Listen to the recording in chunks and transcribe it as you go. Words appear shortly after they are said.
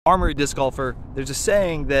Armory disc golfer, there's a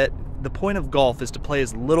saying that the point of golf is to play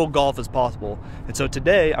as little golf as possible. And so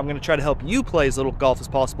today I'm going to try to help you play as little golf as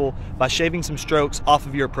possible by shaving some strokes off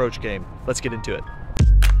of your approach game. Let's get into it.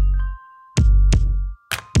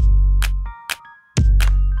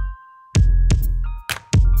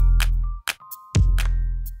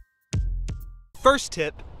 First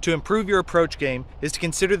tip to improve your approach game is to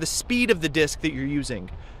consider the speed of the disc that you're using.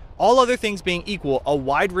 All other things being equal, a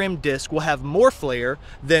wide rim disc will have more flare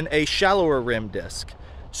than a shallower rim disc.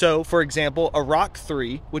 So for example, a Rock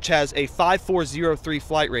 3, which has a 5403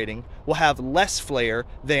 flight rating, will have less flare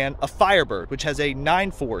than a Firebird, which has a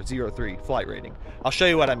 9403 flight rating. I'll show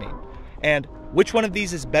you what I mean. And which one of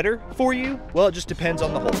these is better for you? Well, it just depends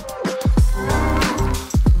on the hole.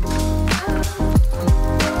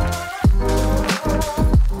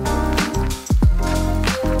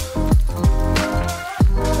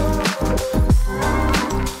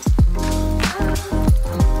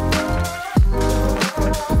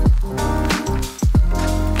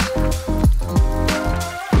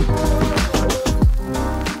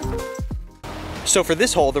 So for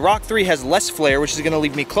this hole, the Rock 3 has less flare, which is going to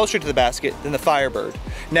leave me closer to the basket than the Firebird.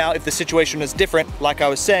 Now, if the situation is different, like I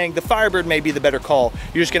was saying, the Firebird may be the better call.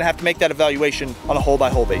 You're just going to have to make that evaluation on a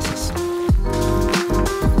hole-by-hole basis.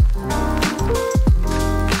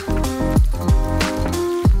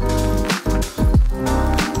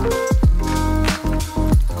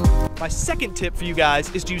 My second tip for you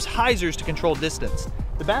guys is to use Hyzers to control distance.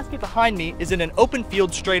 The basket behind me is in an open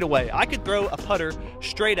field straight away. I could throw a putter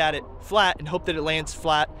straight at it, flat, and hope that it lands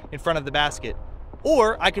flat in front of the basket.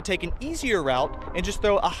 Or I could take an easier route and just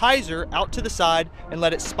throw a Hyzer out to the side and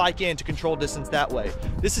let it spike in to control distance that way.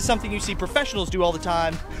 This is something you see professionals do all the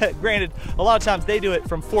time. Granted, a lot of times they do it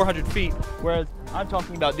from 400 feet, whereas I'm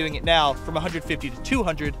talking about doing it now from 150 to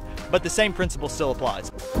 200, but the same principle still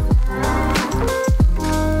applies.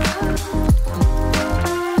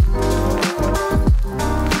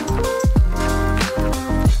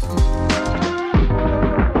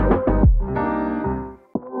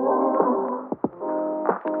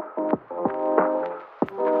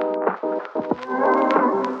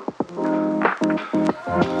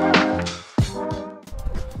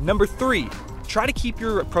 Number 3, try to keep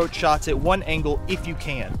your approach shots at one angle if you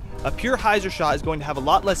can. A pure Hyzer shot is going to have a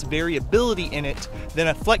lot less variability in it than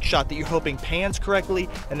a flex shot that you're hoping pans correctly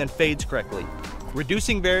and then fades correctly.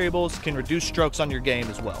 Reducing variables can reduce strokes on your game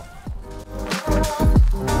as well.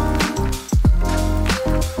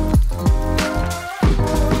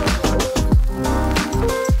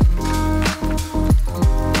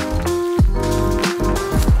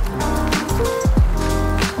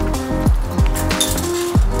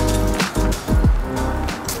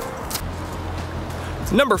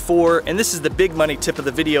 Number 4, and this is the big money tip of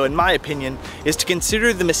the video in my opinion, is to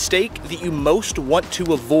consider the mistake that you most want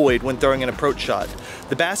to avoid when throwing an approach shot.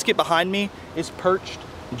 The basket behind me is perched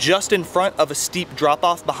just in front of a steep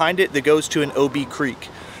drop-off behind it that goes to an OB creek.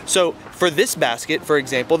 So for this basket, for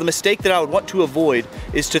example, the mistake that I would want to avoid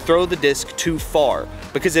is to throw the disc too far.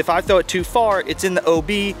 Because if I throw it too far, it's in the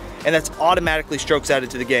OB and that's automatically strokes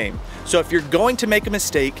added to the game. So if you're going to make a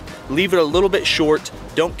mistake, leave it a little bit short.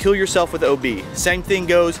 Don't kill yourself with OB. Same thing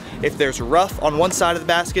goes if there's rough on one side of the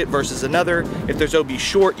basket versus another. If there's OB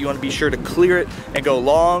short, you want to be sure to clear it and go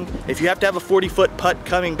long. If you have to have a 40-foot putt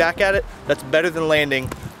coming back at it, that's better than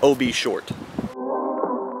landing OB short.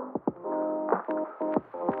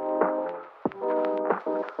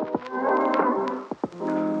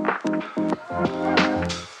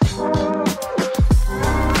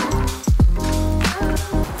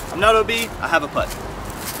 I'm not OB, I have a putt.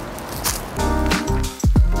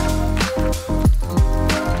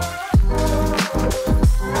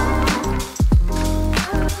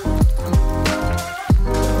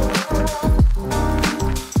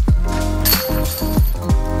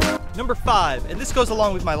 Number 5, and this goes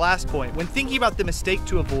along with my last point. When thinking about the mistake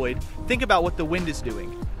to avoid, think about what the wind is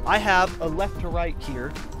doing. I have a left to right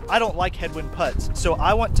here. I don't like headwind putts, so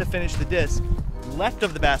I want to finish the disc left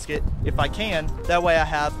of the basket if I can. That way I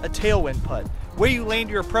have a tailwind putt. Where you land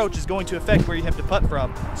your approach is going to affect where you have to putt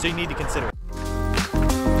from, so you need to consider it.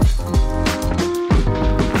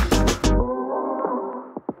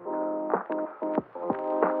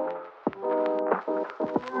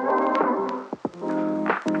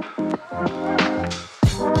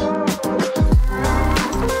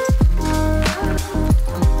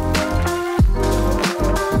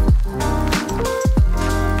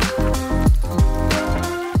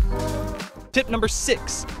 Tip number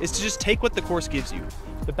 6 is to just take what the course gives you.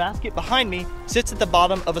 The basket behind me sits at the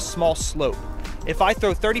bottom of a small slope. If I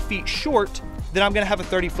throw 30 feet short, then I'm gonna have a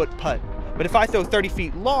 30-foot putt. But if I throw 30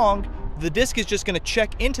 feet long, the disc is just gonna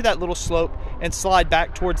check into that little slope and slide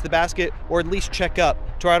back towards the basket, or at least check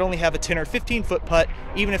up to where I'd only have a 10 or 15 foot putt,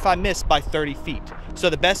 even if I miss by 30 feet. So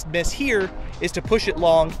the best miss here is to push it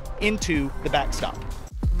long into the backstop.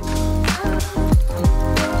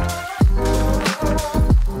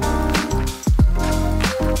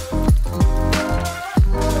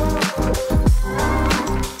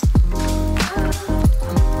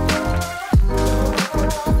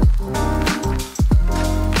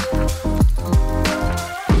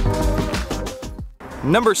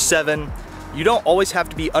 Number 7, you don't always have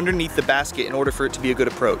to be underneath the basket in order for it to be a good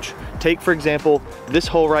approach. Take, for example, this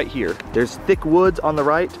hole right here. There's thick woods on the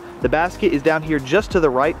right. The basket is down here just to the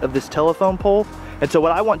right of this telephone pole. And so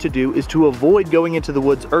what I want to do is to avoid going into the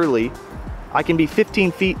woods early. I can be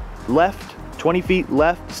 15 feet left, 20 feet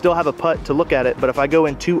left, still have a putt to look at it, but if I go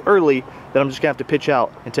in too early, then I'm just gonna have to pitch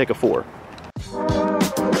out and take a 4.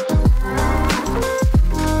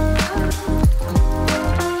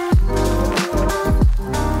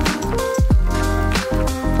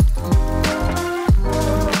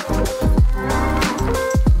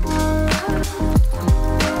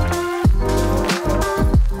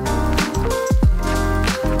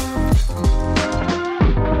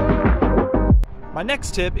 My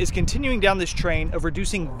next tip is continuing down this train of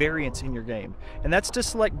reducing variance in your game, and that's to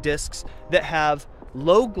select discs that have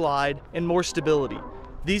low glide and more stability.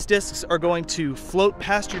 These discs are going to float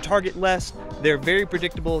past your target less, they're very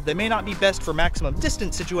predictable, they may not be best for maximum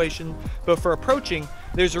distance situation, but for approaching,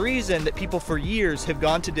 there's a reason that people for years have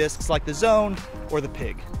gone to discs like the Zone or the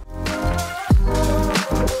Pig.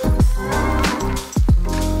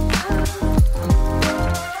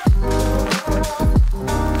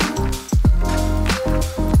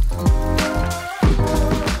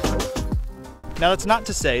 Now that's not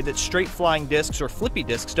to say that straight flying discs or flippy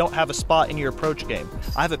discs don't have a spot in your approach game.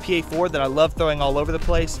 I have a PA4 that I love throwing all over the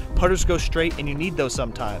place. Putters go straight and you need those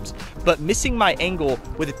sometimes. But missing my angle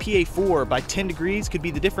with a PA4 by 10 degrees could be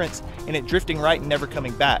the difference in it drifting right and never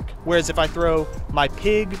coming back. Whereas if I throw my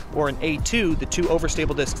Pig or an A2, the 2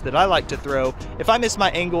 overstable discs that I like to throw, if I miss my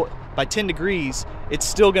angle by 10 degrees, it's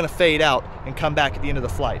still gonna fade out and come back at the end of the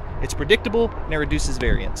flight. It's predictable and it reduces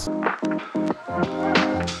variance.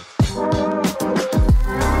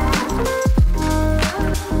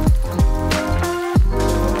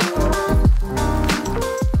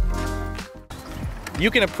 You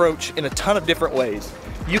can approach in a ton of different ways.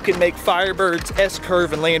 You can make Firebirds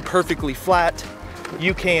S-curve and land perfectly flat.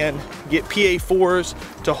 You can get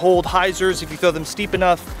PA4s to hold Hyzers if you throw them steep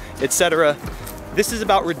enough, etc. This is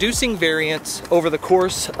about reducing variance over the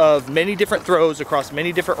course of many different throws across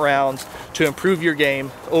many different rounds to improve your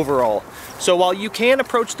game overall. So while you can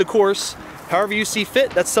approach the course however you see fit,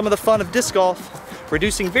 that's some of the fun of disc golf.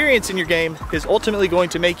 Reducing variance in your game is ultimately going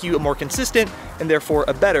to make you a more consistent and therefore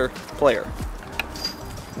a better player.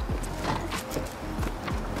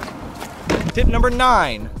 Tip number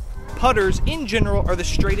 9, putters in general are the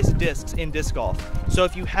straightest discs in disc golf. So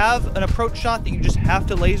if you have an approach shot that you just have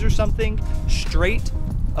to laser something straight,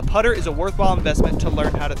 a putter is a worthwhile investment to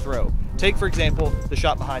learn how to throw. Take, for example, the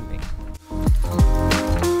shot behind me.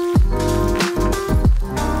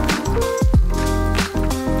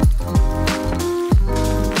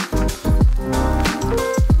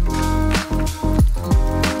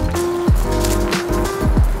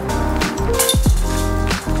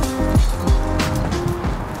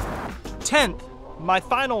 My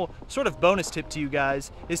final sort of bonus tip to you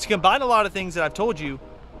guys is to combine a lot of things that I've told you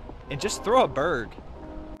and just throw a Berg.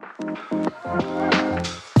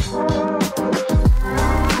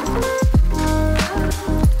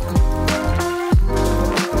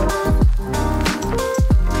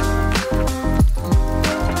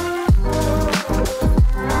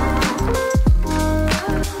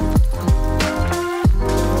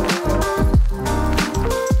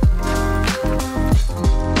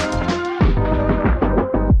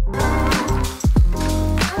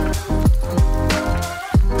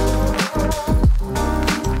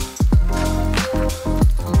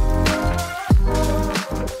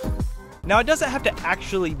 Now it doesn't have to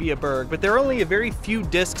actually be a Berg, but there are only a very few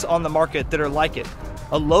discs on the market that are like it.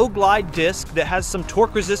 A low glide disc that has some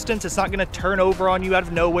torque resistance, it's not gonna turn over on you out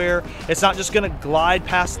of nowhere, it's not just gonna glide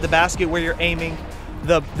past the basket where you're aiming.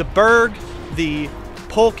 The Berg, the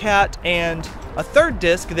Polecat, and a third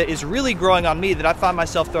disc that is really growing on me that I find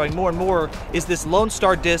myself throwing more and more is this Lone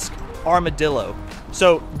Star disc Armadillo.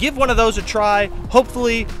 So give one of those a try.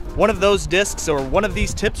 Hopefully one of those discs or one of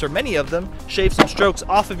these tips or many of them shave some strokes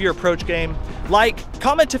off of your approach game. Like,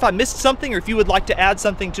 comment if I missed something or if you would like to add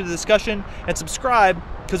something to the discussion, and subscribe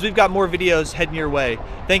because we've got more videos heading your way.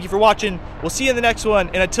 Thank you for watching. We'll see you in the next one,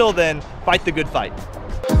 and until then, fight the good fight.